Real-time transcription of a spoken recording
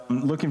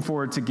Looking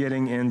forward to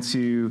getting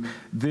into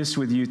this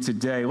with you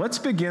today. Let's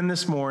begin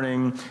this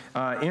morning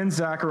in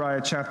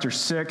Zechariah chapter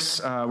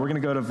 6. We're going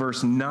to go to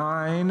verse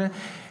 9,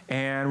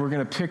 and we're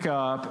going to pick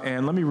up,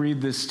 and let me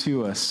read this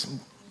to us.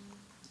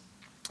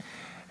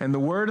 And the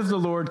word of the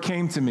Lord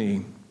came to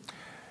me,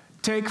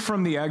 take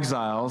from the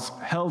exiles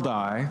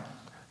Heldai,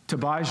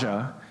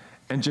 Tobijah,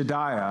 and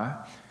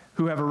Jedaiah,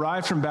 who have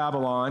arrived from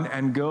Babylon,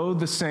 and go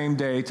the same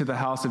day to the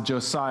house of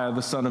Josiah,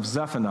 the son of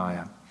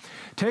Zephaniah.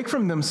 Take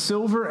from them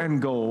silver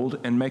and gold,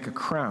 and make a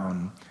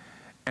crown,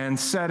 and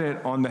set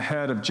it on the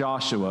head of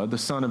Joshua, the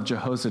son of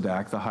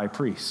Jehozadak, the high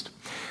priest.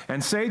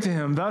 And say to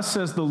him, thus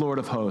says the Lord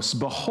of hosts,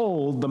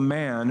 behold the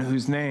man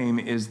whose name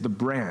is the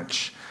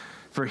branch,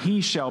 for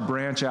he shall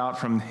branch out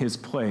from his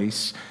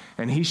place,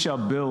 and he shall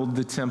build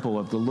the temple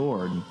of the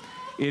Lord.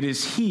 It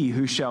is he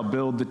who shall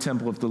build the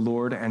temple of the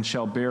Lord, and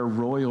shall bear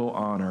royal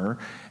honor,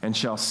 and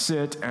shall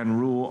sit and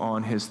rule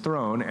on his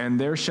throne. And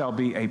there shall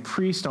be a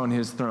priest on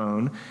his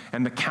throne,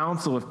 and the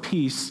counsel of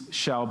peace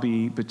shall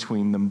be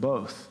between them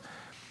both.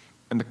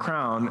 And the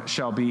crown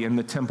shall be in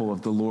the temple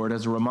of the Lord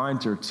as a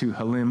reminder to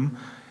Helem,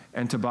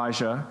 and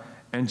Tobijah,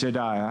 and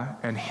Jedaiah,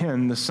 and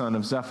Hin, the son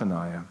of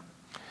Zephaniah.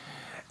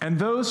 And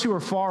those who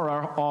are far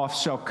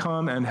off shall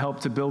come and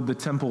help to build the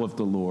temple of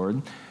the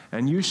Lord.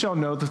 And you shall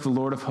know that the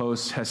Lord of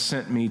hosts has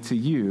sent me to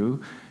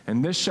you,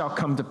 and this shall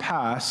come to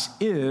pass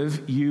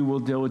if you will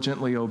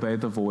diligently obey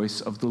the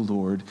voice of the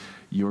Lord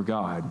your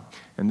God.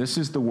 And this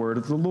is the word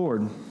of the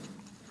Lord.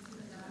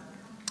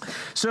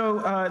 So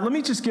let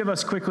me just give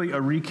us quickly a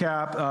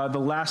recap. The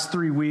last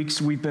 3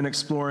 weeks we've been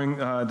exploring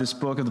this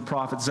book of the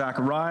prophet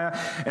Zechariah,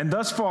 and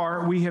thus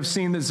far we have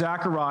seen that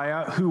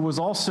Zechariah, who was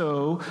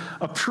also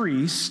a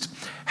priest,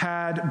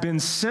 had been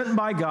sent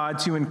by God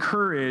to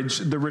encourage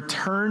the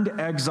returned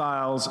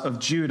exiles of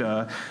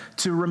Judah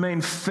to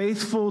remain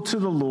faithful to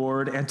the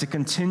Lord and to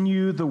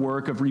continue the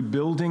work of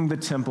rebuilding the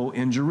temple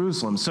in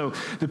Jerusalem. So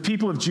the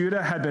people of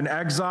Judah had been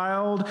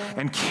exiled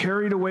and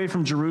carried away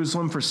from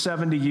Jerusalem for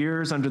 70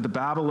 years under the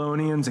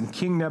Babylonians and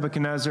King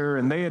Nebuchadnezzar,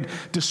 and they had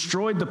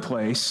destroyed the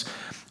place.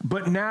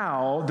 But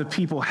now the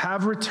people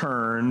have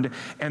returned,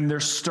 and they're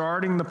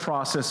starting the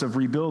process of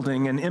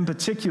rebuilding. And in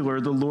particular,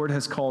 the Lord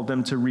has called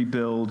them to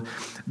rebuild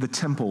the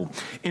temple.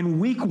 In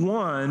week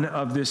 1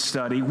 of this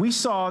study, we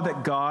saw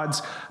that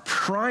God's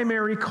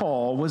primary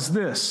call was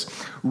this: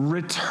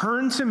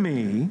 return to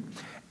me,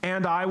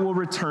 and I will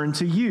return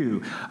to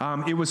you.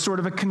 It was sort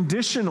of a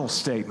conditional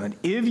statement.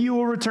 If you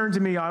will return to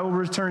me, I will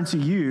return to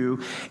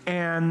you.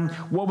 And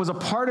what was a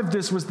part of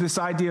this was this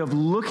idea of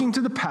looking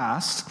to the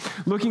past,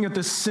 looking at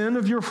the sin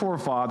of your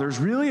forefathers,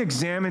 really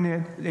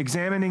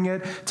examining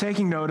it,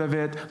 taking note of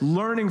it,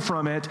 learning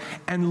from it,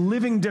 and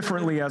living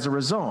differently as a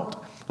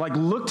result. Like,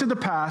 look to the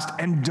past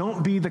and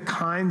don't be the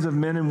kinds of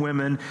men and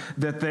women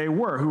that they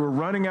were, who were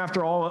running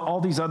after all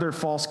these other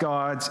false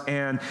gods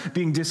and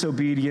being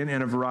disobedient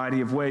in a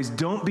variety of ways.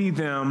 Don't be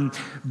them.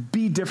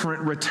 Be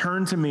different.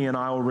 Return to me, and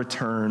I will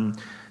return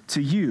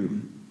to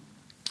you.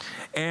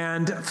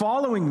 And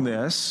following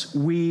this,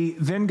 we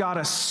then got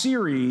a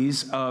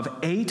series of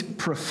 8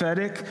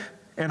 prophetic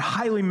and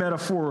highly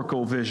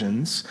metaphorical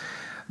visions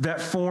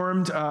that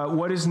formed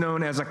what is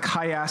known as a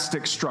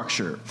chiastic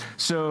structure.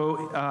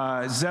 So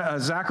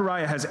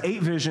Zechariah has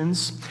 8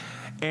 visions,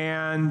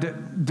 and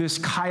this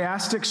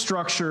chiastic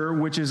structure,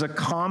 which is a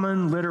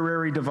common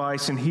literary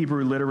device in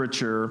Hebrew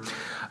literature,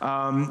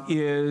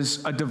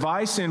 is a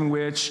device in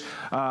which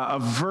a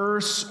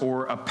verse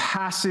or a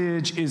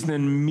passage is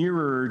then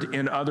mirrored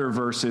in other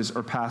verses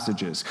or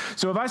passages.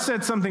 So if I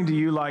said something to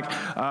you like,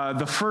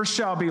 the first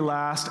shall be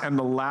last and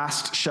the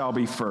last shall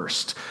be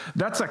first,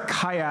 that's a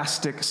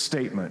chiastic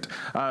statement.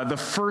 The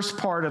first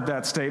part of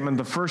that statement,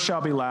 the first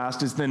shall be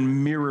last, is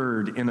then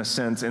mirrored in a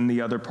sense in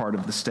the other part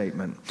of the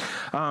statement.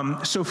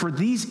 So for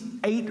these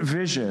 8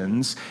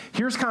 visions,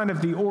 here's kind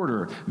of the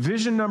order.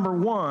 Vision number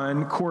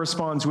 1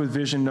 corresponds with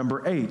vision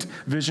number 8.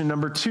 Vision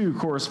number 2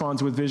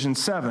 corresponds with vision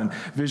 7.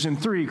 Vision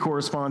 3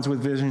 corresponds with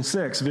vision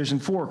 6. Vision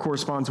 4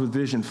 corresponds with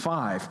vision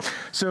 5.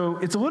 So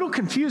it's a little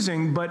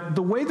confusing, but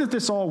the way that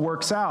this all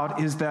works out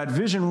is that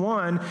vision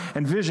 1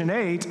 and vision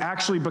 8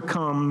 actually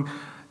become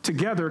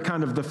together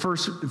kind of the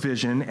first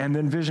vision, and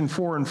then vision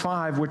 4 and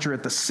 5, which are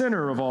at the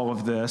center of all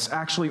of this,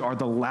 actually are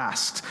the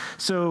last.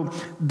 So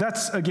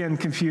that's, again,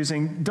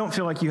 confusing. Don't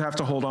feel like you have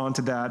to hold on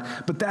to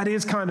that, but that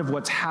is kind of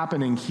what's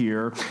happening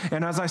here.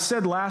 And as I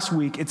said last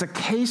week, it's a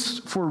case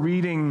for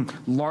reading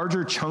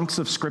larger chunks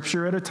of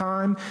Scripture at a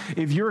time.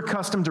 If you're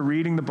accustomed to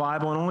reading the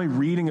Bible and only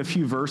reading a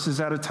few verses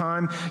at a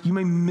time, you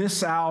may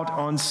miss out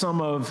on some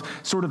of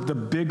sort of the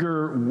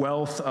bigger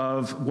wealth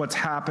of what's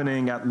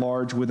happening at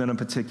large within a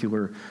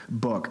particular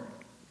book.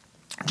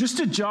 Just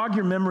to jog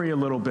your memory a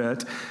little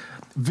bit,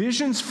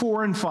 visions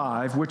 4 and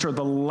 5, which are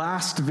the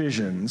last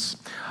visions,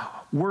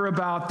 were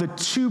about the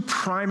two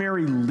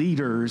primary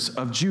leaders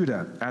of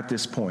Judah at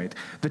this point.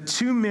 The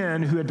two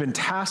men who had been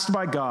tasked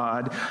by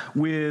God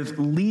with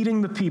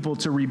leading the people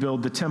to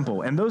rebuild the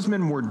temple. And those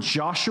men were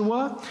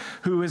Joshua,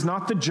 who is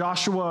not the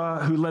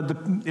Joshua who led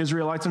the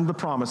Israelites into the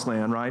promised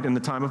land, right, in the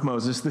time of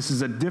Moses. This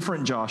is a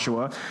different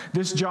Joshua.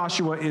 This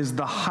Joshua is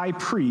the high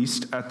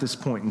priest at this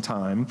point in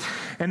time.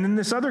 And then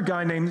this other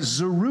guy named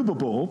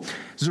Zerubbabel,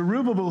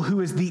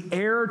 who is the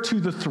heir to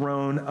the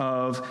throne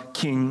of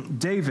King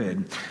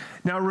David.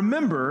 Now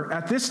remember,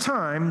 at this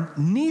time,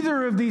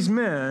 neither of these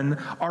men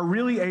are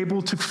really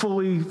able to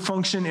fully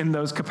function in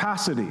those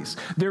capacities.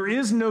 There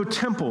is no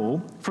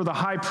temple for the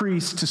high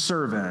priest to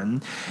serve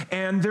in,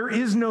 and there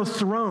is no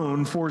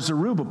throne for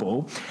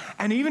Zerubbabel.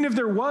 And even if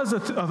there was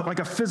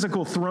a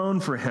physical throne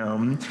for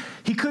him,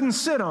 he couldn't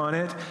sit on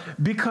it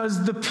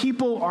because the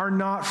people are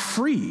not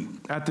free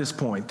at this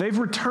point. They've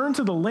returned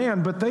to the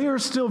land, but they are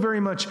still very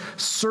much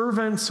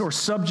servants or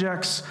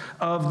subjects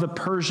of the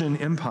Persian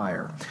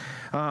Empire.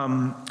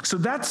 So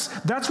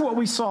that's what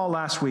we saw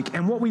last week.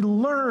 And what we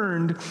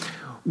learned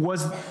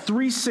was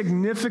three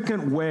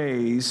significant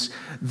ways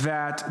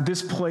that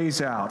this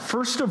plays out.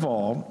 First of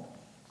all,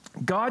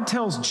 God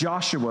tells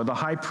Joshua, the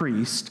high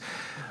priest,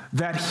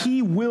 that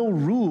he will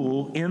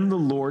rule in the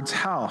Lord's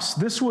house.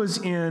 This was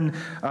in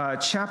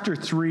chapter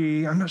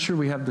 3. I'm not sure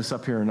we have this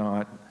up here or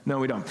not. No,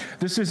 we don't.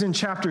 This is in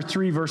chapter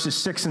 3, verses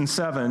 6 and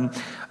 7.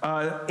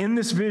 In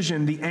this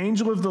vision, the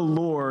angel of the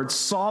Lord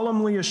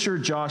solemnly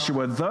assured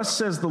Joshua, "Thus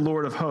says the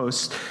Lord of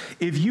hosts,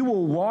 if you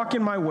will walk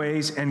in my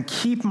ways and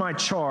keep my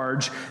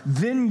charge,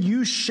 then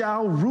you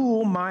shall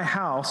rule my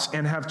house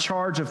and have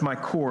charge of my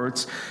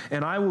courts,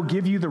 and I will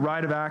give you the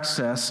right of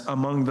access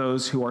among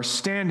those who are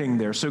standing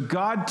there." So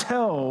God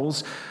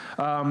tells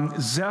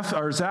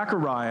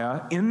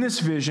Zechariah in this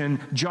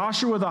vision,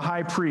 Joshua the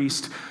high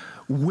priest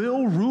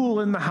will rule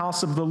in the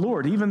house of the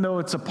Lord, even though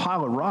it's a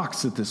pile of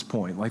rocks at this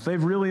point. Like,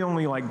 they've really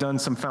only done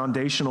some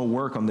foundational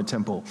work on the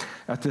temple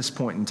at this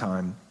point in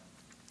time.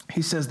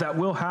 He says that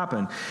will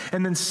happen.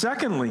 And then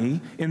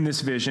secondly, in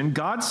this vision,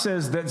 God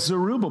says that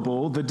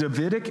Zerubbabel, the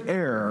Davidic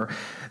heir,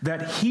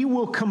 that he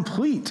will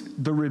complete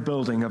the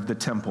rebuilding of the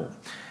temple.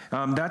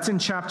 That's in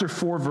chapter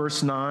 4,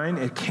 verse 9.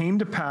 It came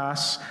to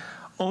pass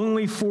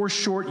only 4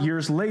 short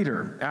years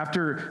later,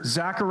 after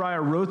Zechariah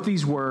wrote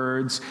these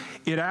words,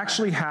 it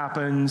actually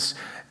happens,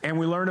 and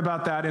we learn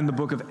about that in the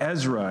book of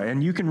Ezra.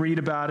 And you can read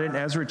about it in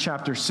Ezra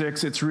chapter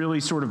 6. It's really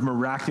sort of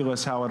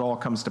miraculous how it all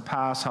comes to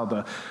pass, how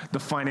the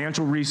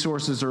financial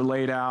resources are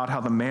laid out,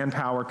 how the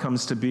manpower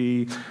comes to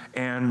be,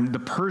 and the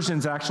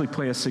Persians actually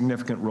play a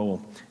significant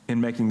role in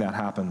making that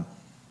happen.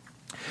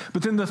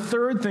 But then the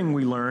third thing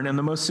we learn, and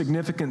the most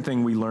significant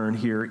thing we learn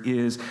here,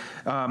 is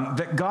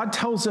that God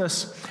tells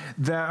us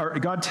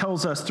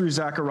through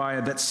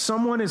Zechariah that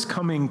someone is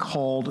coming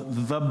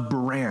called the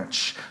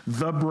branch,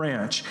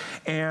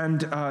 and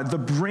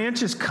the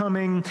branch is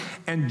coming,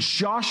 and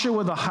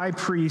Joshua the high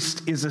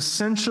priest is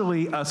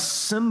essentially a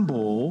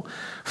symbol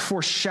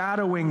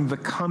foreshadowing the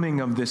coming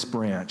of this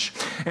branch,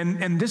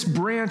 and this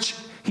branch,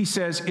 he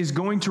says, is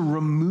going to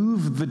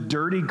remove the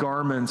dirty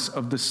garments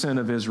of the sin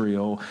of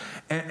Israel,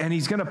 and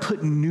he's going to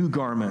put new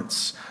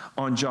garments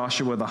on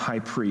Joshua the high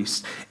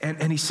priest.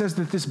 And he says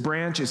that this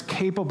branch is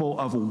capable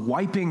of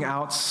wiping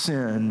out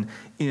sin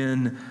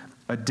in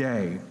a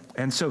day.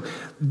 And so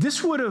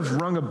this would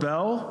have rung a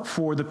bell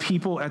for the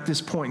people at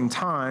this point in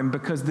time,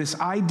 because this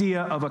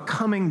idea of a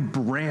coming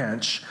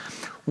branch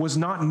was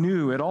not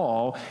new at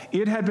all.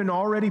 It had been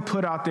already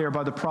put out there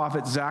by the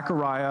prophet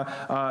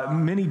Zechariah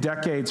many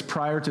decades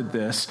prior to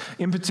this.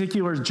 In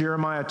particular,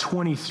 Jeremiah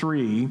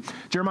 23,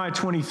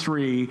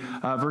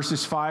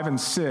 verses 5 and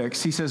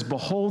 6, he says,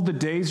 "Behold, the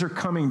days are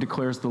coming,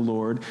 declares the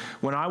Lord,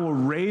 when I will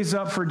raise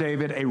up for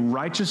David a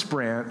righteous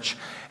branch,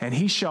 and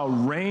he shall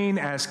reign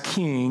as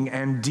king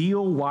and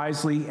deal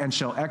wisely and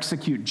shall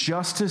execute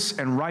justice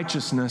and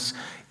righteousness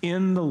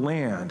in the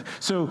land."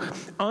 So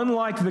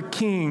unlike the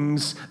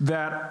kings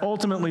that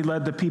ultimately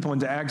led the people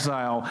into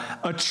exile,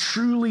 a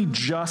truly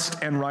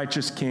just and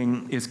righteous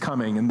king is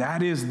coming, and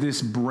that is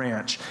this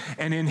branch.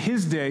 And in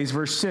his days,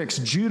 verse 6,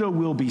 Judah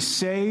will be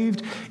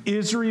saved,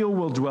 Israel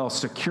will dwell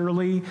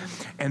securely,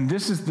 and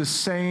this is the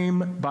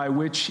name by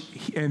which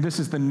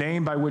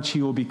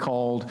he will be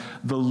called,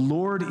 the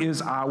Lord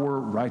is our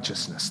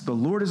righteousness. The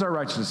Lord is our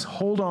righteousness.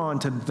 Hold on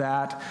to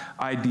that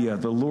idea.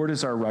 The Lord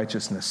is our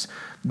righteousness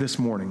this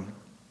morning.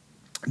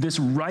 This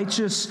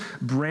righteous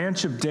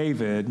branch of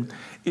David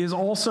is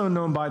also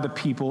known by the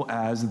people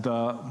as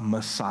the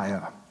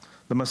Messiah.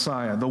 The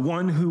Messiah, the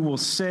one who will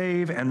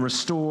save and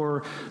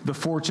restore the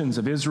fortunes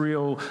of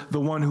Israel, the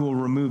one who will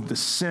remove the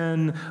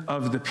sin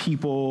of the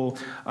people.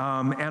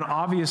 And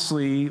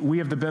obviously, we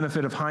have the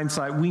benefit of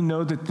hindsight. We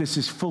know that this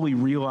is fully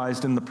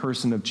realized in the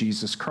person of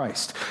Jesus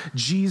Christ.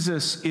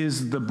 Jesus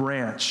is the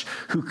branch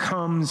who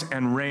comes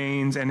and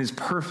reigns and is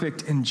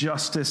perfect in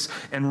justice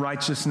and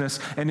righteousness,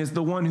 and is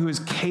the one who is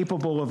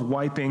capable of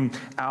wiping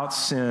out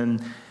sin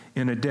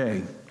in a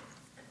day.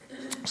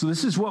 So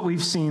this is what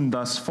we've seen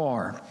thus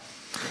far.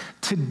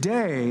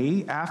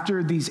 today,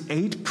 after these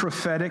 8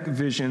 prophetic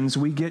visions,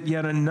 we get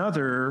yet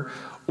another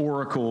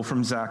oracle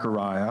from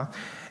Zechariah.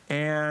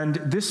 And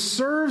this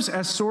serves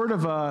as sort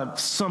of a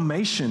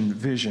summation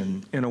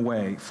vision, in a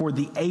way, for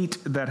the 8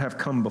 that have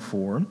come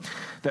before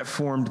that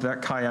formed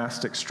that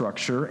chiastic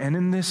structure. And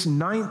in this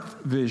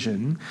 9th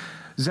vision,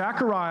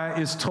 Zechariah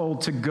is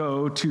told to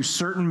go to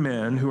certain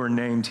men who are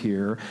named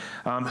here,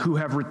 who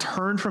have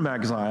returned from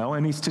exile,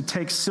 and he's to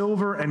take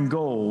silver and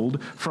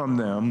gold from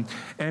them,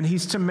 and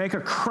he's to make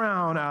a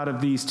crown out of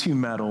these 2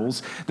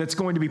 metals that's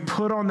going to be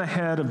put on the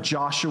head of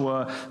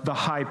Joshua the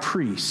high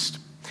priest.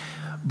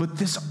 But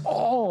this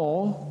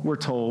all, we're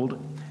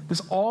told,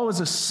 this all is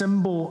a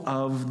symbol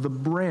of the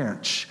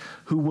branch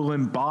who will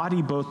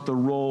embody both the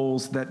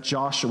roles that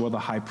Joshua, the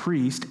high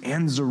priest,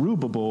 and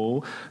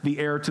Zerubbabel, the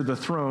heir to the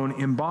throne,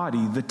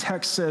 embody. The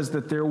text says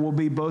that there will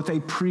be both a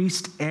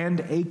priest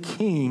and a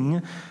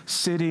king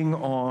sitting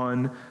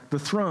on the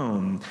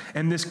throne.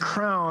 And this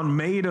crown,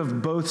 made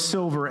of both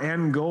silver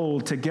and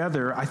gold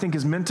together, I think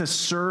is meant to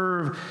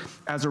serve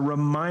as a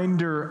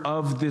reminder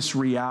of this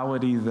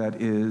reality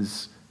that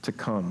is to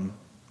come.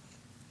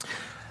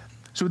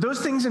 So with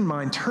those things in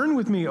mind, turn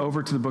with me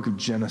over to the book of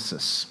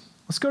Genesis.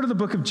 Let's go to the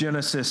book of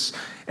Genesis,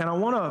 and I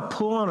want to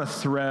pull on a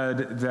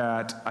thread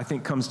that I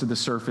think comes to the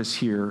surface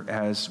here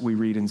as we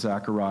read in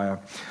Zechariah.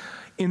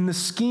 In the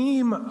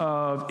scheme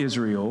of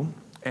Israel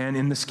and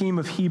in the scheme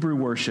of Hebrew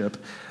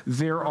worship,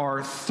 there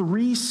are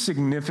 3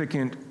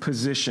 significant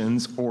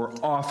positions or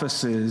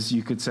offices,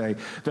 you could say,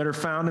 that are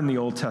found in the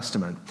Old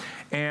Testament.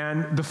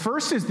 And the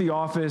first is the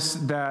office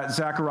that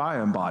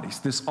Zechariah embodies,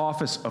 this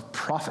office of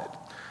prophet.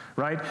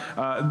 Right?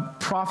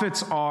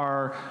 Prophets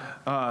are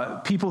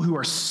people who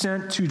are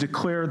sent to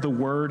declare the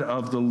word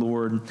of the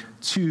Lord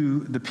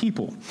to the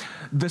people.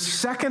 The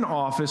second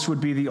office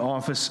would be the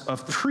office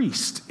of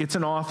priest. It's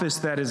an office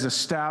that is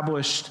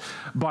established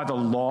by the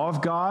law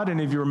of God. And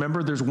if you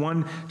remember, there's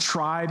one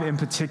tribe in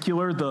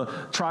particular, the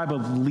tribe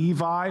of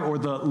Levi, or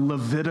the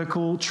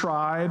Levitical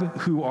tribe,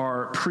 who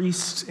are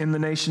priests in the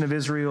nation of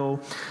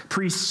Israel.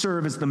 Priests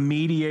serve as the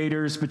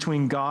mediators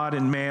between God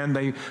and man.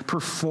 They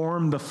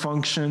perform the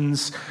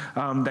functions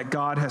that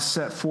God has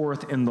set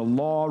forth in the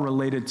law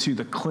related to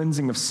the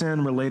cleansing of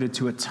sin, related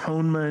to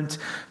atonement,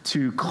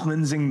 to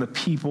cleansing the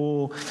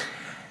people.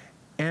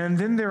 And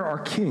then there are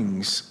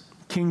kings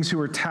who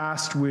are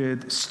tasked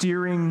with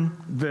steering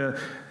the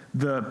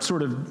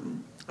sort of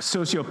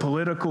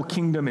socio-political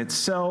kingdom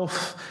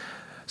itself,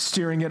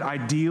 steering it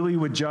ideally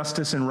with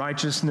justice and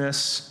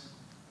righteousness.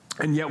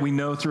 And yet we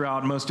know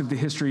throughout most of the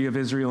history of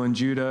Israel and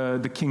Judah,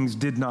 the kings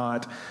did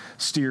not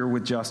steer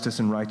with justice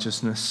and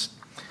righteousness.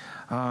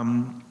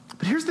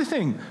 But here's the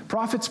thing,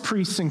 prophets,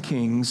 priests, and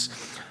kings,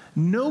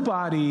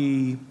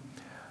 nobody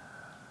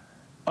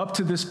up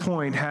to this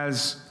point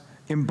has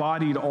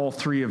embodied all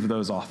 3 of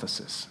those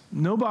offices.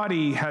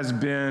 Nobody has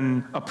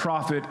been a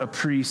prophet, a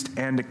priest,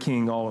 and a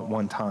king all at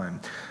one time.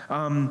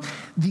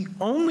 The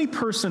only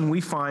person we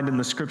find in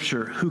the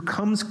scripture who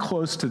comes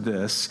close to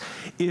this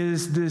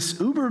is this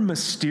uber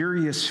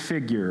mysterious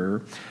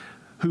figure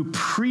who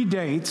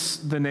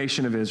predates the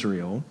nation of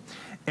Israel.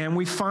 And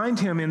we find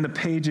him in the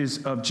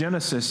pages of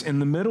Genesis in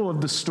the middle of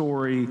the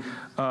story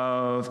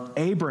of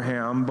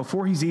Abraham.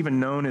 Before he's even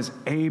known as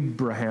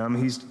Abraham,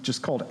 he's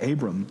just called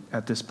Abram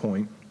at this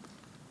point.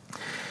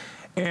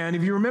 And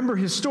if you remember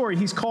his story,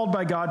 he's called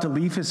by God to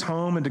leave his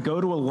home and to go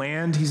to a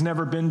land he's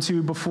never been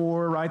to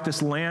before, right?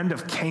 This land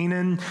of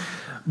Canaan.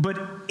 But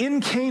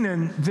in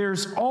Canaan,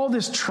 there's all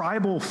this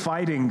tribal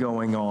fighting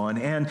going on.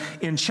 And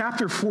in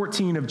chapter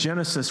 14 of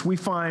Genesis, we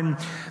find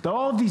that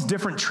all of these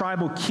different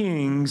tribal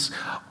kings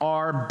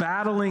are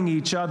battling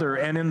each other.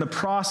 And in the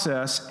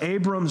process,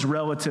 Abram's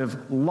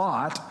relative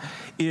Lot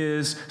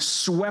is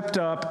swept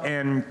up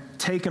and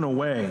taken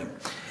away.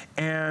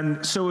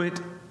 And so it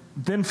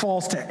then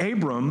falls to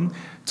Abram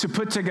to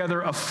put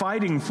together a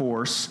fighting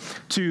force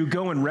to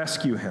go and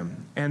rescue him.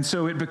 And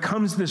so it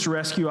becomes this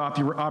rescue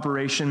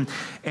operation,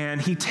 and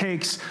he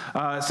takes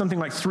something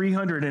like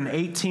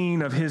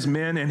 318 of his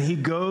men, and he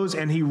goes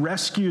and he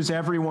rescues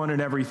everyone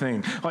and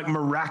everything, like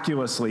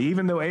miraculously,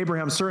 even though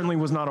Abraham certainly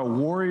was not a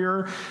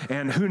warrior,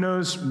 and who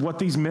knows what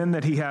these men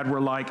that he had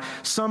were like.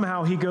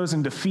 Somehow he goes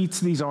and defeats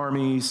these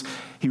armies,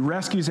 he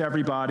rescues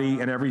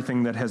everybody and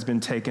everything that has been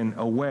taken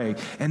away.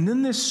 And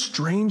then this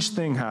strange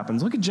thing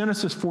happens. Look at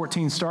Genesis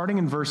 14, starting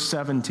in verse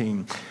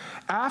 17.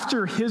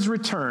 After his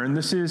return,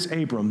 this is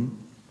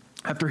Abram,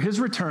 after his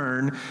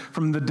return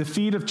from the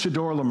defeat of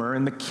Chedorlaomer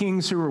and the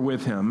kings who were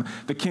with him,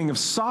 the king of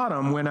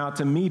Sodom went out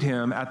to meet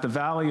him at the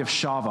valley of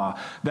Shaveh,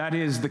 that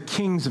is the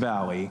king's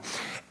valley.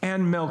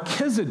 And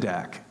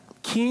Melchizedek,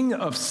 king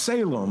of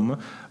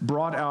Salem,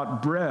 brought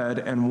out bread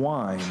and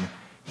wine.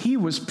 He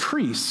was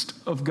priest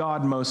of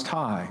God Most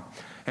High.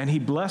 And he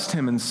blessed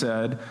him and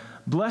said,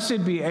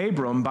 "Blessed be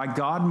Abram by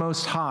God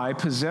Most High,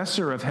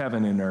 possessor of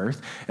heaven and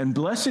earth, and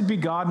blessed be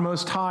God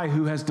Most High,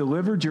 who has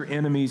delivered your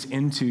enemies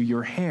into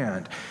your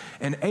hand."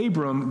 And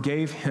Abram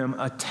gave him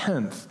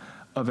 1/10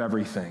 of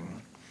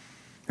everything.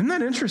 Isn't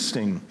that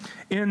interesting?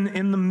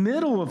 In the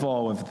middle of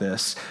all of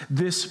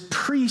this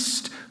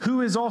priest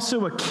who is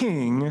also a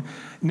king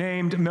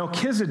named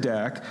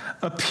Melchizedek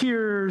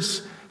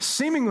appears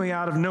seemingly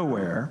out of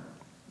nowhere.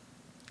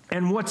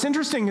 And what's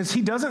interesting is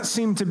he doesn't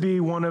seem to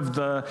be one of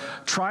the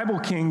tribal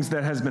kings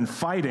that has been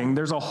fighting.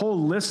 There's a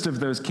whole list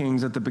of those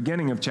kings at the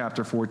beginning of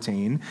chapter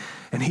 14,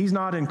 and he's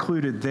not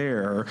included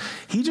there.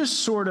 He just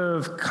sort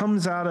of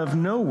comes out of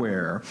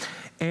nowhere.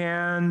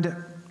 And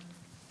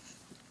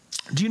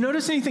do you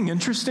notice anything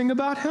interesting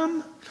about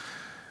him?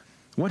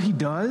 What he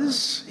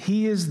does?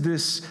 He is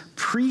this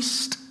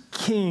priest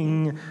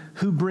king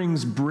who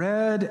brings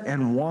bread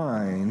and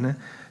wine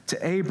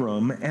to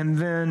Abram, and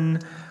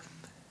then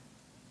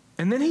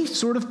he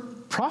sort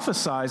of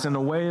prophesies in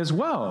a way as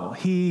well.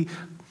 He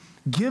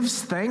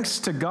gives thanks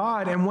to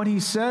God, and what he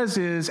says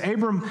is,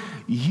 Abram,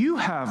 you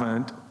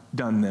haven't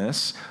done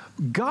this.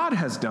 God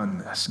has done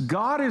this.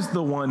 God is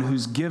the one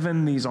who's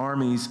given these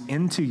armies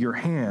into your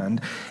hand.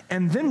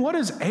 And then what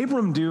does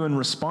Abram do in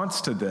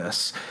response to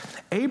this?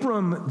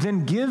 Abram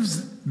then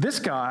gives this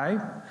guy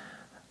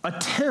a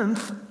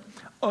tenth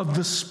of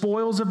the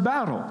spoils of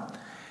battle.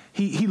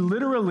 He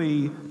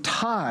literally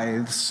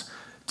tithes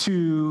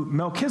to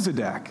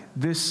Melchizedek,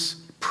 this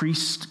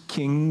priest,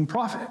 king,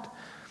 prophet.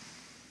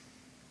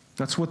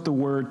 That's what the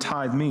word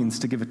tithe means,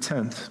 to give a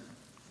tenth.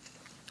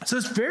 So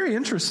it's very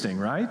interesting,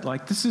 right?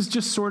 Like, this is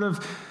just sort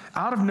of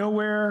out of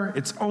nowhere.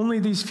 It's only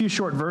these few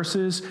short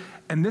verses,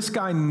 and this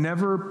guy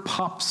never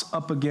pops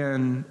up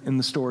again in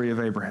the story of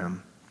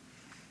Abraham.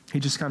 He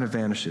just kind of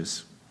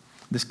vanishes.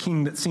 This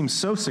king that seems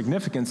so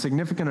significant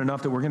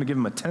enough that we're going to give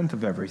him a tenth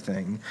of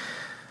everything,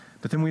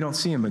 but then we don't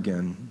see him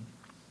again.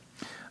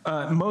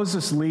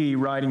 Moses Lee,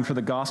 writing for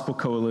the Gospel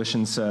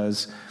Coalition,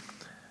 says,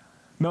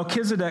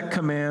 Melchizedek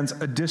commands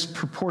a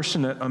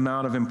disproportionate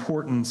amount of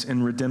importance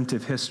in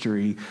redemptive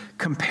history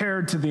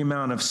compared to the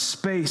amount of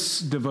space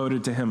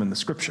devoted to him in the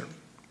scripture.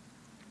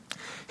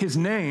 His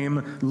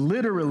name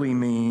literally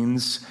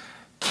means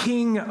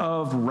King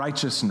of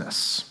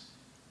Righteousness.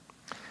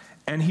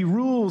 And he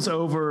rules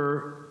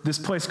over this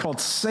place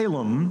called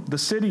Salem, the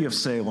city of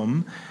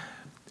Salem.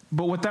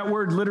 But what that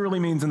word literally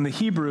means in the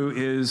Hebrew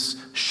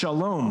is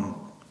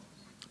shalom,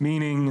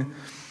 meaning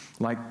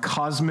like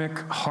cosmic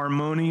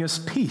harmonious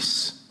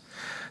peace.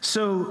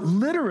 So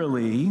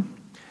literally,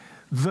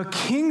 the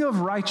King of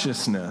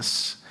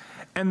Righteousness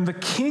and the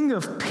King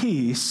of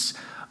Peace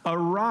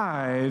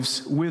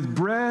arrives with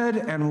bread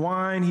and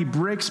wine. He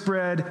breaks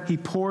bread, he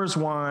pours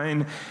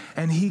wine,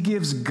 and he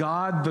gives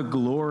God the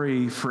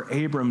glory for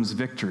Abram's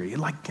victory. It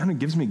like kind of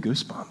gives me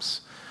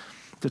goosebumps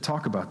to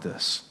talk about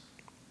this.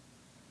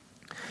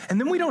 And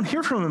then we don't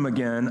hear from him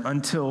again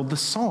until the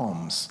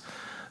Psalms.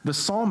 The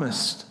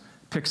psalmist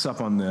picks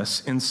up on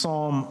this in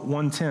Psalm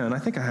 110. I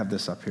think I have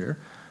this up here.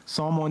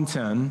 Psalm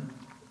 110.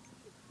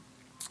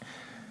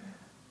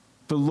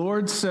 The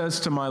Lord says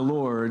to my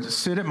Lord,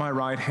 sit at my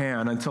right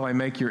hand until I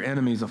make your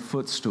enemies a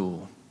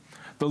footstool.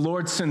 The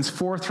Lord sends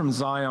forth from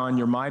Zion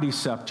your mighty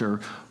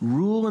scepter.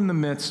 Rule in the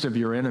midst of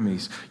your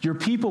enemies. Your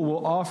people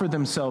will offer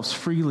themselves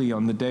freely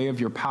on the day of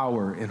your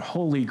power in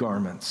holy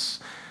garments.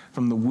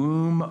 From the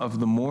womb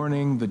of the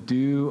morning, the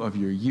dew of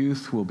your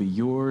youth will be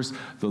yours.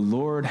 The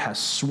Lord has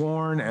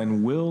sworn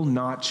and will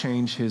not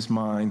change his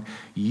mind.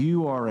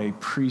 You are a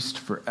priest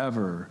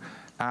forever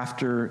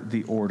after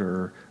the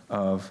order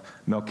of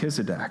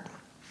Melchizedek.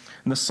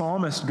 And the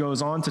psalmist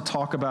goes on to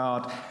talk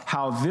about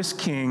how this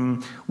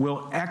king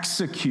will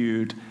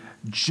execute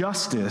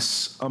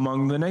justice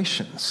among the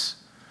nations.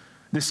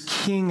 This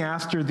king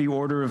after the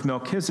order of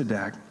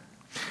Melchizedek.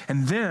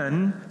 And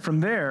then,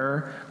 from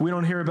there, we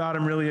don't hear about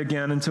him really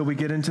again until we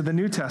get into the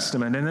New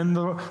Testament. And then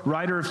the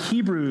writer of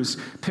Hebrews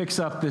picks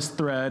up this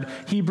thread.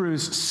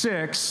 Hebrews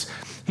 6,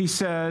 he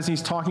says,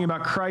 he's talking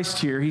about Christ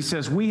here. He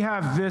says, we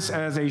have this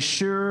as a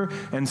sure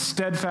and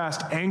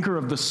steadfast anchor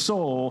of the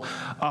soul,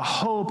 a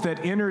hope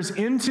that enters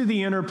into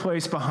the inner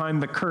place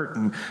behind the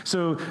curtain.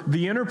 So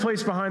the inner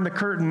place behind the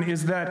curtain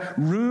is that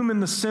room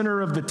in the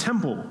center of the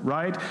temple,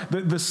 right?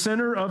 The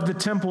center of the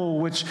temple,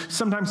 which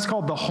sometimes is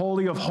called the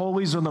Holy of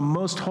Holies or the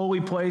most holy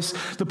place,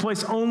 the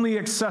place only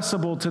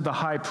accessible to the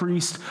high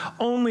priest,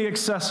 only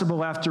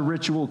accessible after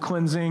ritual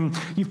cleansing.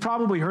 You've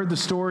probably heard the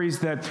stories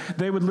that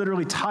they would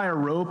literally tie a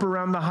rope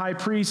around the high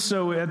priest,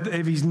 so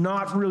if he's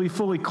not really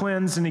fully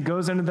cleansed and he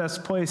goes into this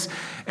place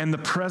and the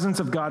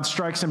presence of God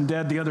strikes him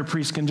dead, the other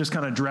priest can just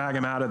kind of drag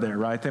him out of there,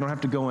 right? They don't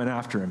have to go in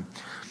after him.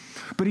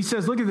 But he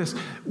says, look at this.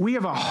 We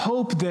have a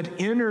hope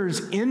that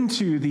enters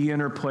into the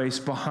inner place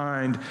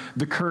behind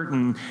the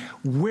curtain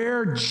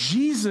where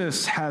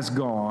Jesus has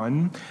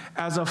gone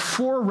as a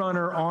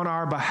forerunner on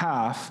our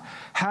behalf,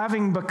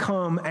 having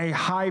become a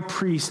high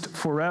priest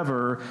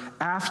forever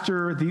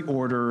after the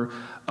order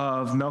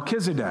of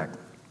Melchizedek.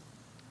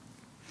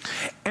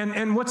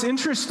 And what's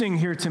interesting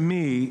here to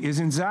me is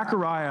in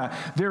Zechariah,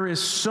 there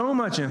is so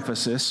much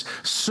emphasis,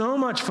 so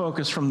much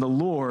focus from the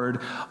Lord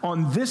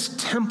on this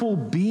temple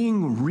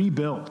being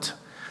rebuilt.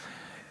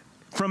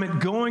 from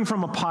it going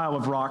from a pile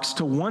of rocks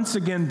to once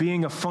again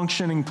being a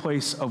functioning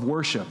place of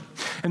worship.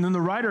 And then the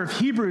writer of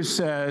Hebrews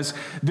says,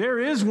 there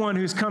is one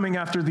who's coming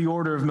after the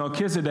order of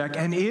Melchizedek,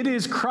 and it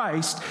is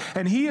Christ,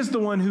 and he is the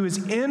one who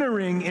is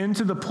entering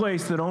into the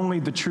place that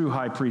only the true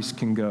high priest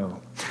can go.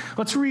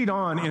 Let's read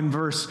on in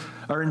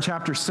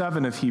chapter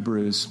 7 of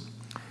Hebrews.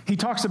 He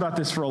talks about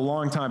this for a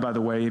long time, by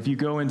the way. If you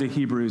go into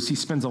Hebrews, he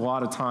spends a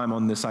lot of time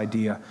on this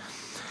idea.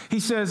 He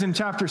says in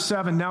chapter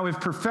 7, now if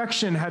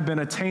perfection had been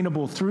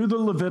attainable through the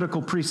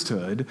Levitical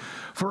priesthood,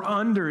 for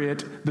under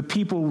it the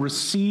people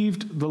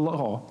received the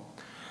law,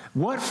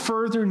 what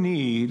further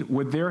need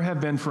would there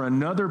have been for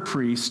another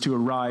priest to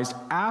arise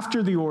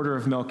after the order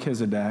of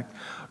Melchizedek,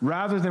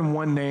 rather than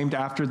one named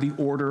after the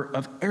order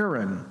of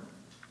Aaron?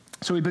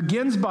 So he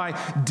begins by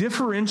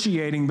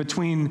differentiating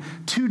between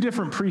two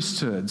different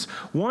priesthoods.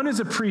 One is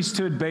a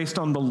priesthood based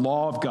on the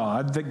law of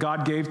God that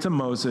God gave to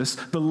Moses,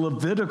 the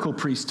Levitical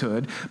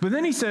priesthood. But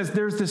then he says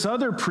there's this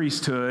other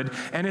priesthood,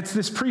 and it's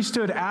this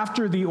priesthood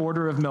after the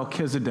order of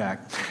Melchizedek.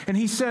 And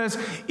he says,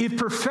 if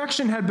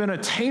perfection had been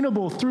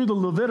attainable through the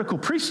Levitical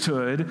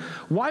priesthood,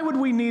 why would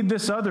we need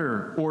this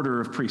other order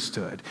of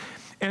priesthood?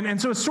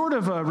 And so it's sort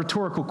of a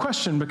rhetorical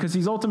question, because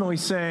he's ultimately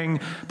saying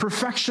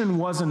perfection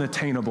wasn't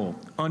attainable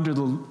under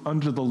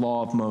the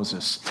law of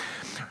Moses.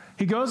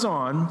 He goes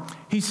on,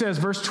 he says,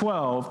 verse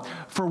 12,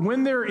 for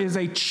when there is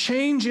a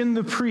change in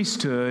the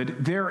priesthood,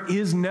 there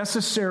is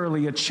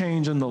necessarily a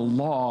change in the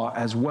law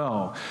as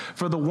well.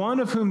 For the one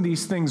of whom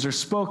these things are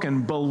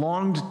spoken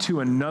belonged to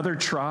another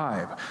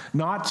tribe,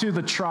 not to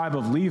the tribe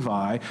of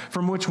Levi,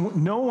 from which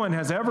no one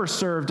has ever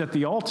served at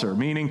the altar,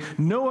 meaning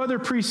no other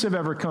priests have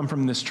ever come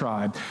from this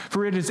tribe.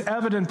 For it is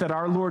evident that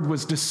our Lord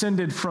was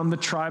descended from the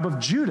tribe of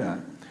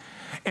Judah.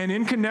 And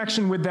in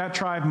connection with that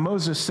tribe,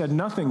 Moses said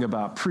nothing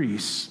about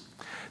priests.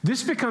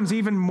 This becomes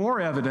even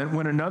more evident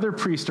when another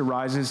priest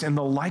arises in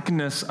the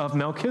likeness of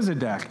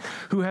Melchizedek,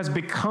 who has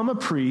become a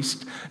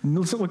priest,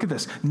 look at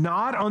this,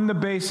 not on the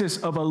basis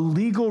of a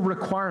legal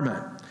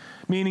requirement,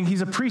 meaning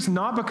he's a priest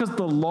not because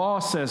the law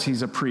says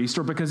he's a priest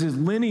or because his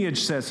lineage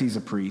says he's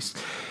a priest.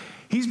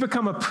 He's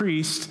become a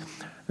priest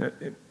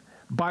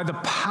by the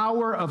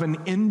power of an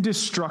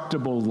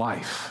indestructible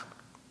life.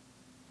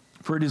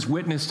 For it is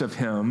witnessed of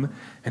him,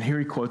 and here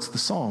he quotes the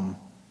psalm,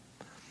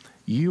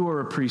 you are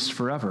a priest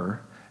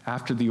forever,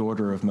 after the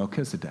order of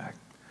Melchizedek.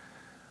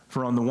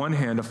 For on the one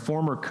hand, a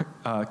former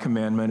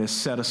commandment is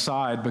set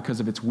aside because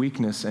of its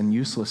weakness and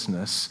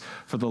uselessness,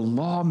 for the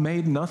law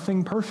made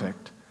nothing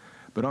perfect.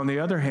 But on the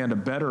other hand, a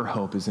better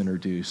hope is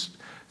introduced,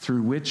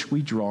 through which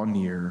we draw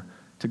near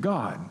to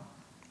God.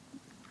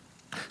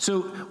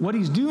 So what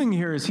he's doing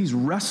here is he's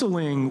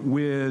wrestling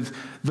with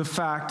the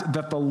fact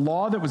that the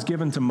law that was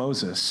given to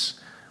Moses,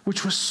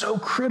 which was so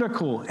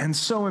critical and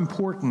so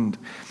important,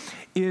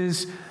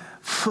 is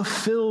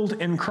fulfilled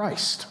in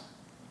Christ.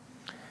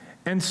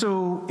 And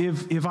so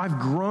if I've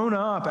grown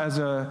up as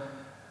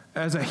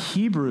a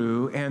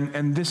Hebrew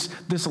and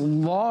this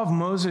law of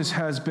Moses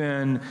has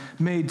been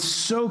made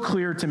so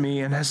clear to me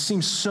and has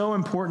seemed so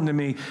important to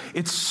me,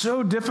 it's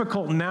so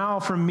difficult now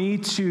for me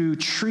to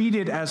treat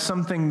it as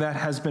something that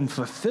has been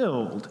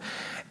fulfilled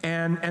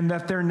and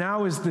that there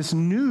now is this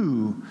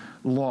new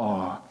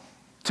law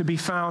to be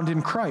found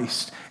in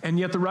Christ. And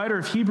yet the writer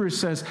of Hebrews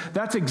says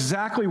that's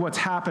exactly what's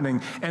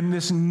happening. And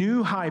this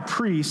new high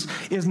priest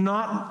is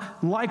not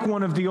like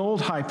one of the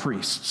old high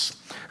priests,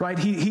 right?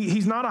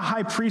 He's not a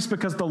high priest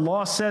because the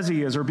law says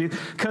he is or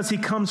because he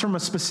comes from a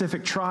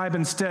specific tribe.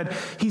 Instead,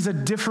 he's a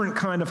different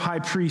kind of high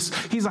priest.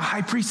 He's a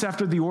high priest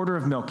after the order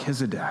of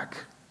Melchizedek.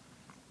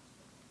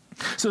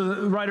 So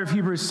the writer of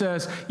Hebrews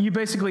says you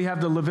basically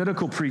have the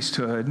Levitical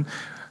priesthood,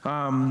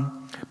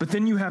 but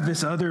then you have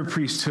this other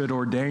priesthood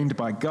ordained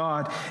by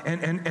God,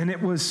 and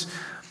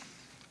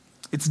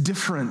it's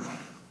different.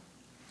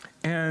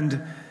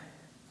 And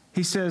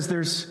he says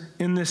there's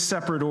in this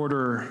separate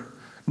order,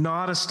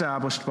 not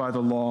established by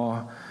the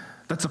law,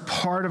 that's a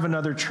part of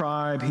another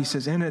tribe. He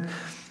says in it,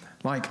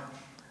 like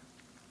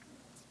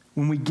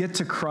when we get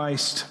to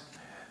Christ,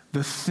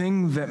 the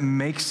thing that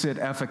makes it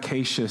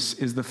efficacious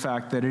is the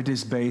fact that it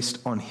is based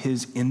on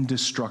his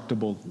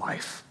indestructible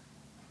life.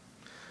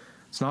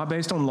 It's not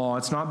based on law.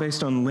 It's not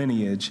based on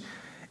lineage.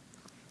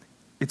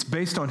 It's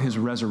based on his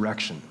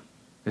resurrection,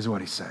 is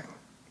what he's saying.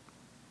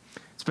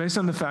 It's based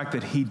on the fact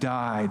that he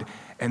died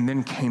and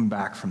then came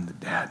back from the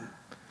dead.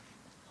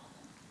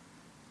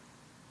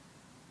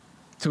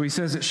 So he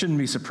says it shouldn't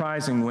be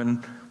surprising when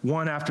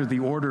one after the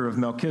order of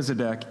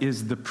Melchizedek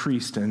is the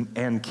priest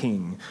and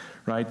king,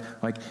 right?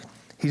 Like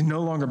he's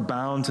no longer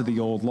bound to the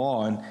old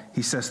law. And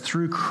he says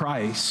through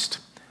Christ,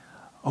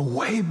 a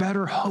way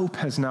better hope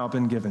has now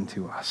been given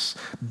to us.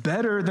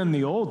 Better than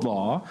the old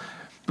law,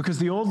 because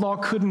the old law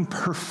couldn't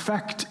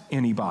perfect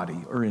anybody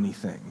or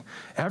anything.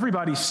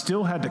 Everybody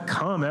still had to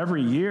come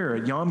every year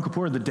at Yom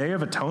Kippur, the Day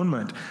of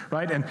Atonement,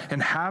 right?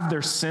 And have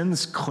their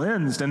sins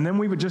cleansed. And then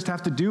we would just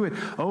have to do it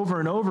over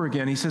and over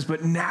again. He says,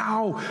 but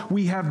now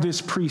we have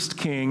this priest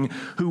king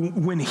who,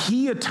 when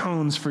he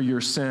atones for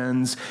your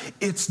sins,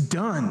 it's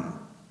done.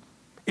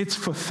 It's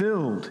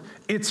fulfilled.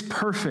 It's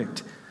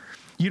perfect.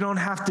 You don't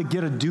have to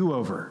get a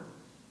do-over.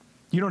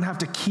 You don't have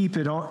to keep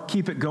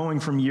it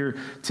going from year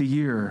to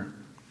year.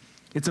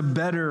 It's a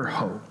better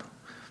hope.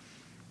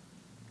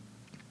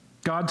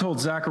 God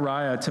told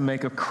Zechariah to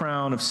make a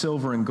crown of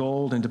silver and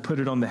gold and to put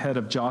it on the head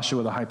of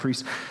Joshua the high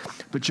priest.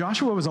 But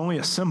Joshua was only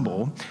a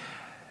symbol.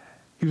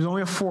 He was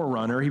only a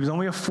forerunner. He was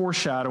only a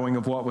foreshadowing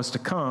of what was to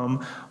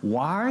come.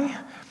 Why?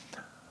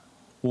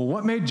 Well,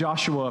 what made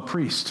Joshua a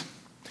priest?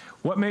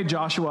 What made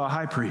Joshua a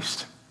high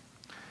priest?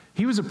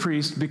 He was a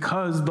priest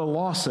because the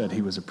law said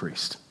he was a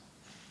priest.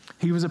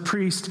 He was a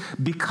priest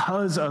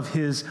because of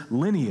his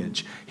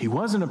lineage. He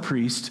wasn't a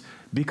priest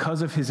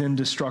because of his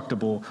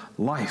indestructible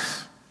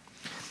life.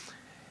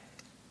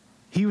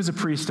 He was a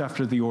priest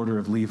after the order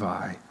of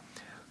Levi,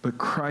 but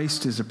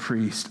Christ is a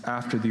priest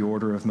after the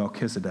order of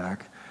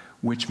Melchizedek,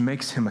 which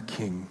makes him a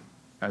king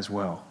as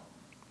well.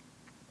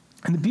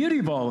 And the beauty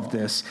of all of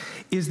this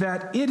is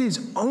that it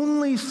is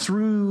only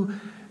through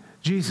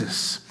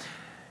Jesus,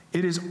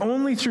 it is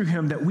only through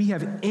him that we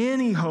have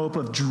any hope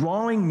of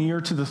drawing near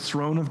to the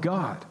throne of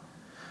God.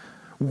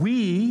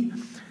 We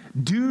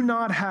do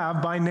not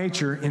have by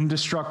nature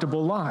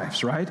indestructible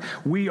lives, right?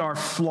 We are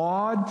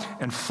flawed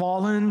and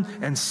fallen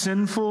and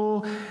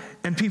sinful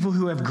and people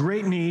who have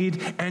great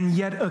need, and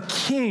yet a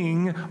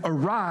king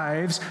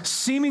arrives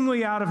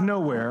seemingly out of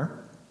nowhere,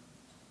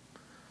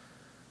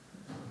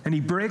 and he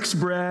breaks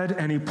bread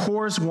and he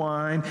pours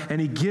wine and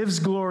he gives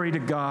glory to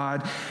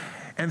God,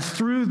 and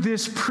through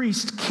this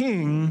priest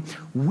king,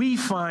 we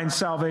find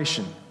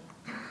salvation.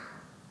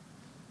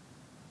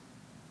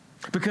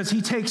 Because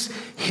he takes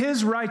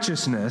his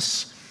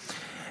righteousness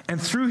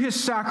and through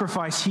his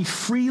sacrifice, he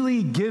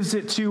freely gives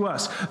it to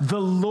us. The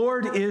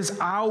Lord is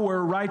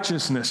our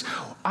righteousness.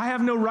 I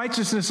have no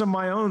righteousness of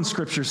my own,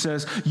 Scripture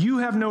says. You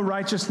have no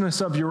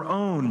righteousness of your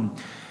own.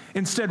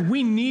 Instead,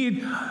 we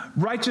need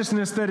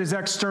righteousness that is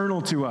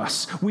external to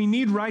us. We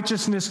need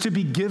righteousness to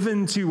be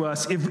given to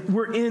us if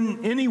we're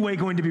in any way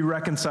going to be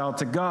reconciled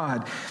to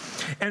God.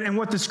 And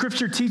what the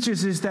Scripture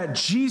teaches is that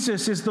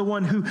Jesus is the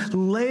one who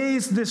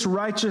lays this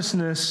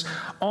righteousness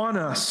on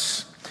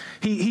us.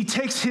 He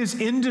takes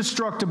his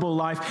indestructible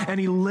life and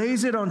he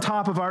lays it on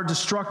top of our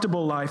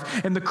destructible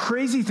life. And the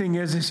crazy thing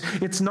is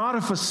it's not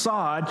a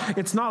facade.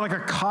 It's not like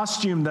a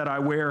costume that I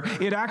wear.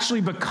 It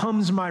actually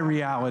becomes my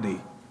reality.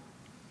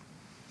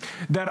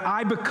 That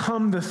I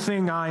become the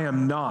thing I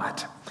am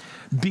not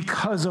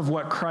because of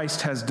what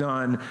Christ has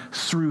done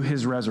through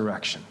his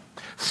resurrection,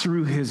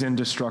 through his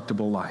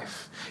indestructible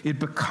life. It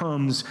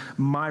becomes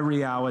my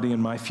reality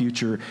and my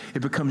future.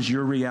 It becomes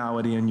your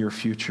reality and your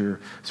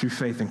future through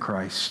faith in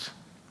Christ.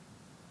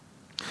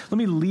 Let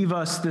me leave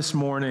us this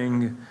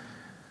morning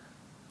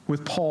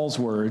with Paul's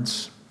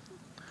words.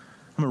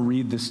 I'm going to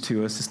read this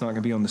to us. It's not going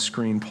to be on the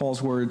screen.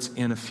 Paul's words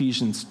in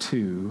Ephesians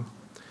 2.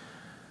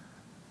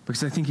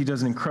 Because I think he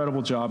does an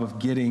incredible job of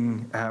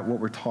getting at what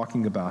we're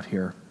talking about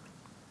here.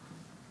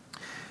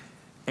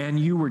 And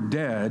you were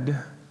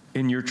dead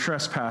in your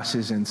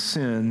trespasses and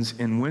sins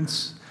in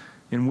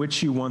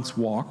which you once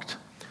walked,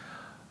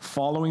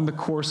 following the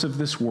course of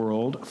this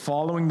world,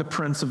 following the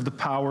prince of the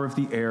power of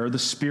the air, the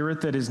spirit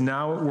that is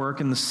now at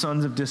work in the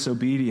sons of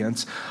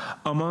disobedience,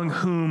 among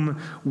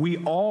whom we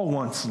all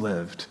once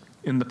lived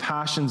in the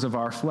passions of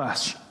our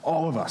flesh,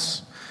 all of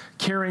us,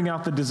 carrying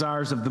out the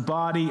desires of the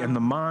body and the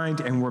mind,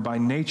 and were by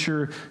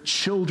nature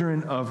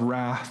children of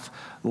wrath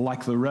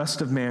like the rest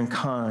of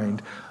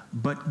mankind.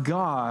 But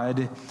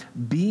God,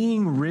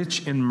 being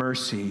rich in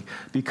mercy,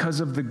 because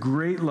of the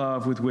great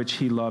love with which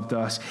he loved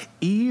us,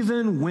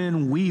 even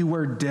when we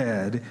were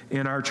dead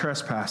in our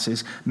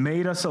trespasses,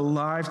 made us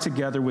alive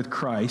together with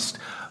Christ.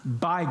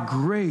 By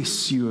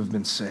grace you have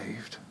been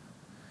saved,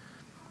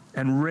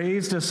 and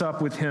raised us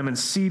up with him and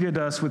seated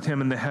us with him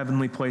in the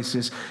heavenly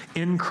places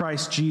in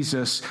Christ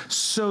Jesus,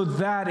 so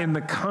that in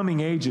the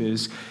coming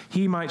ages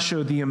he might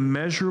show the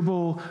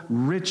immeasurable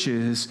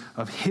riches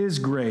of his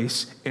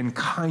grace and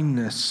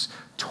kindness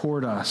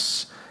toward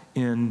us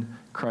in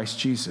Christ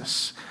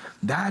Jesus.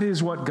 That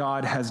is what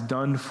God has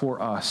done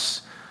for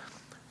us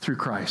through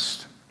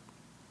Christ.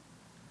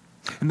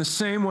 In the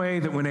same way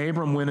that when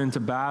Abram went into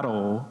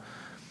battle,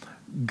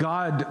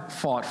 God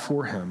fought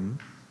for him,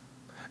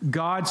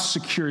 God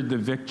secured the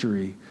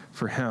victory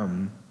for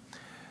him.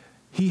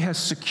 He has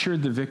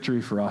secured the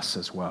victory for us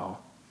as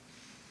well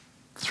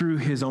through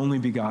his only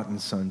begotten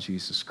Son,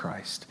 Jesus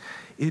Christ.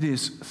 It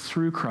is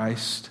through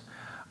Christ,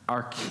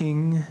 our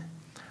King,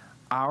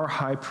 our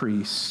high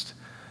priest,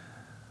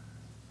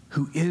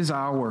 who is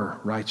our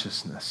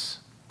righteousness.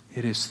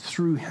 It is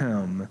through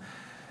him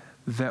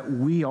that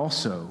we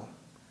also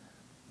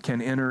can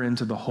enter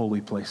into the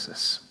holy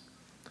places.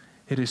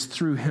 It is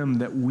through him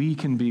that we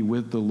can be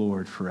with the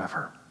Lord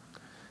forever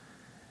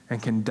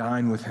and can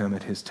dine with him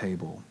at his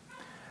table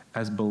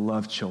as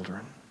beloved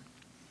children.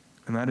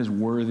 And that is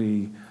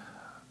worthy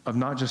of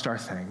not just our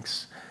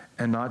thanks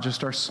and not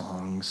just our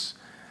songs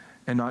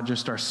and not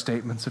just our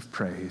statements of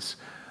praise,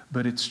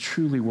 but it's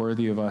truly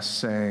worthy of us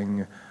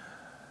saying,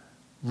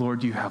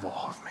 Lord, you have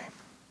all of me.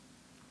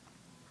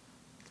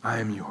 I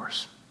am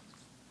yours.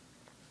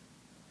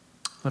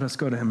 Let us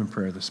go to him in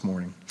prayer this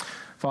morning.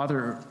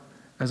 Father,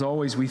 as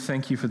always, we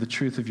thank you for the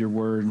truth of your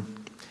word.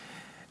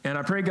 And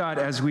I pray, God,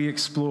 as we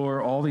explore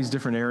all these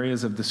different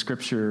areas of the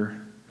Scripture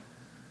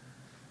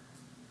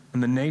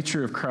and the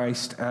nature of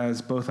Christ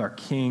as both our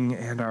King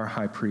and our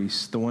high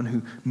priest, the one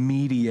who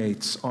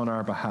mediates on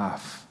our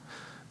behalf,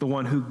 the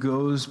one who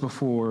goes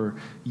before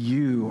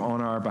you on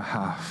our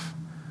behalf,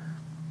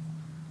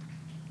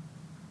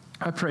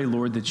 I pray,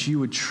 Lord, that you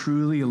would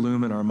truly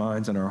illumine our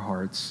minds and our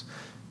hearts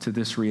to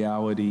this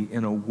reality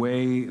in a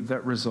way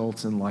that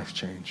results in life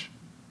change.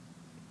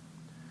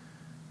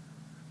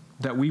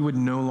 That we would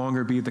no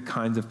longer be the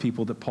kinds of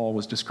people that Paul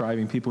was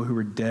describing, people who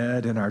were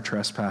dead in our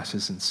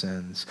trespasses and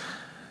sins,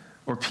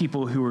 or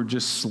people who were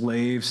just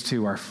slaves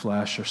to our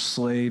flesh or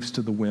slaves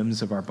to the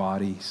whims of our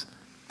bodies,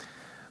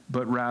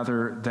 but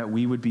rather that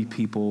we would be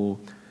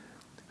people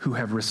who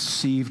have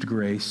received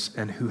grace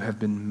and who have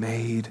been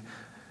made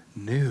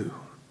new,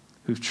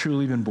 who've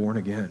truly been born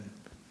again.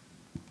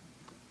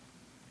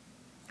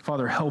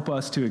 Father, help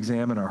us to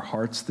examine our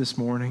hearts this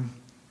morning.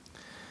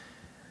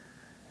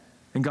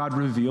 And God,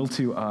 reveal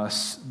to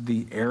us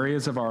the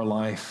areas of our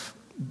life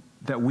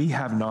that we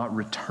have not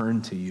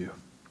returned to you.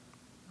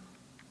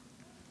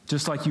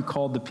 Just like you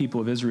called the people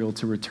of Israel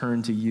to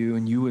return to you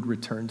and you would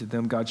return to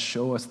them, God,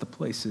 show us the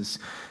places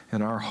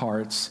in our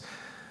hearts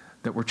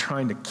that we're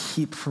trying to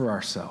keep for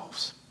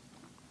ourselves.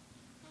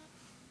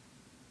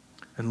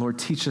 And Lord,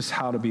 teach us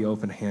how to be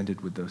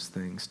open-handed with those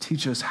things.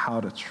 Teach us how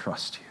to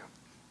trust you.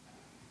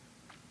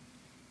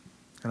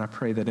 And I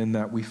pray that in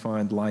that we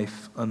find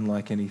life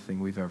unlike anything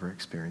we've ever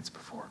experienced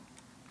before.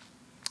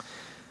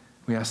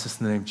 We ask this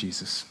in the name of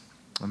Jesus.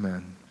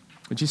 Amen.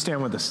 Would you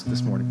stand with us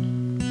this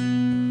morning?